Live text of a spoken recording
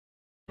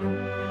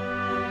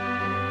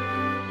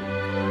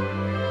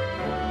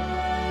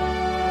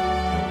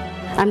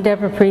I'm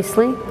Debra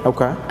Priestley.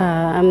 Okay.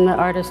 I'm the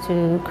artist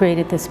who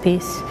created this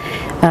piece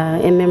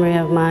in memory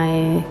of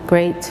my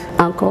great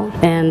uncle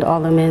and all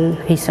the men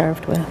he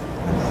served with.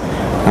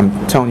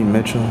 I'm Tony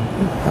Mitchell,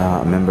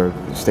 a member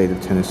of the state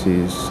of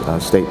Tennessee's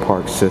state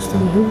park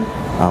system,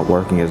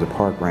 working as a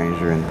park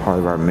ranger, and part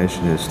of our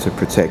mission is to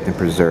protect and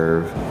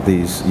preserve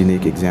these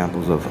unique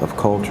examples of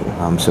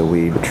culture. So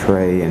we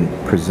portray and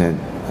present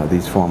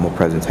these formal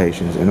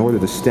presentations in order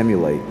to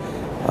stimulate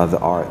the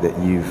art that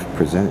you've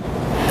presented.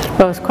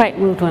 Well, I was quite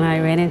moved when I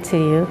ran into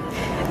you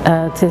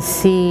to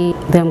see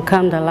them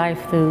come to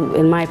life through,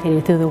 in my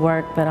opinion, through the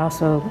work, but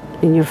also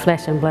in your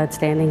flesh and blood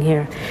standing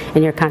here,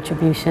 and your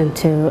contribution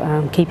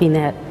to keeping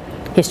that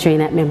history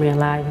and that memory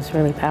alive is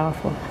really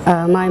powerful.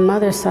 My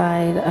mother's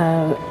side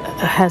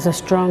has a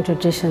strong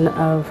tradition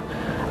of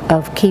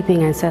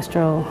keeping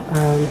ancestral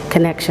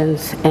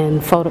connections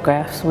and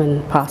photographs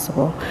when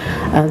possible.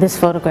 This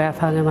photograph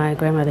hung in my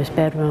grandmother's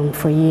bedroom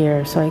for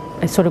years, so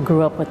I sort of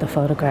grew up with the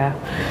photograph.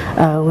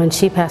 When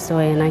she passed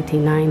away in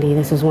 1990,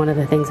 this is one of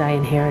the things I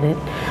inherited.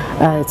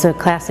 It's a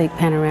classic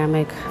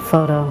panoramic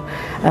photo,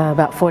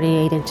 about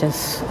 48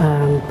 inches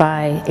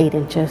by 8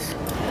 inches.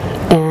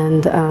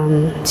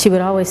 And she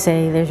would always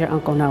say, "There's your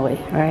Uncle Noe,"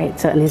 right?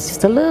 So, and it's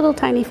just a little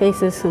tiny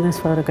faces in this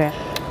photograph.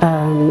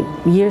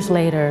 Years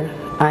later,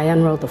 I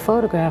unrolled the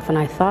photograph and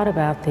I thought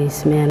about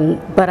these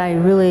men, but I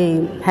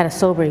really had a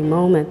sobering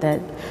moment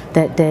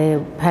that day.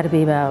 It had to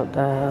be about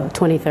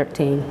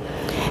 2013.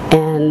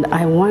 And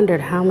I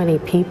wondered how many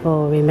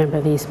people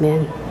remember these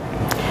men.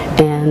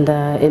 And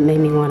it made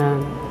me want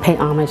to pay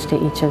homage to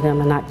each of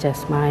them and not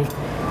just my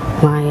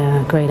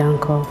great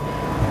uncle.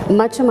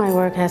 Much of my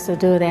work has to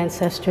do with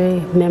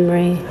ancestry,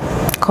 memory,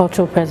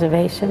 cultural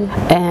preservation,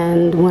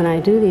 and when I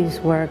do these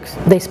works,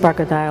 they spark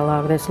a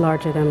dialogue that's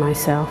larger than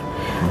myself.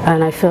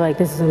 And I feel like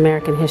this is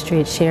American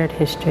history, it's shared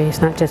history,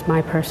 it's not just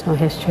my personal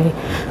history.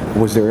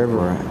 Was there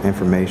ever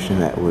information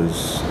that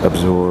was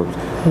absorbed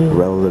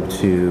relative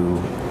to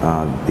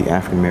the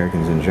African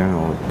Americans in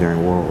general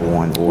during World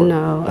War I? Or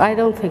no, I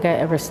don't think I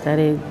ever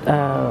studied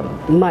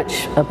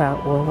much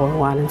about World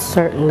War I, and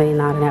certainly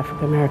not an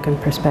African American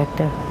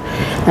perspective.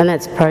 And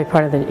that's probably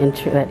part of the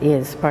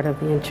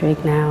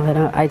intrigue now.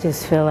 That I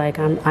just feel like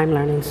I'm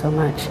learning so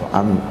much.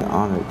 I'm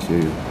honored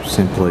to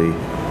simply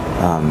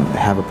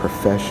have a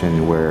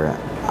profession where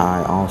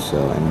I also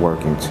am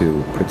working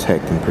to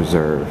protect and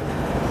preserve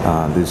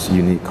this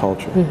unique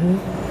culture,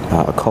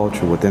 a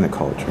culture within a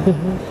culture.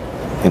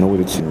 In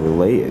order to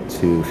relay it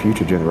to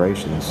future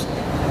generations,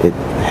 it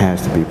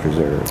has to be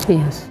preserved.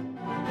 Yes.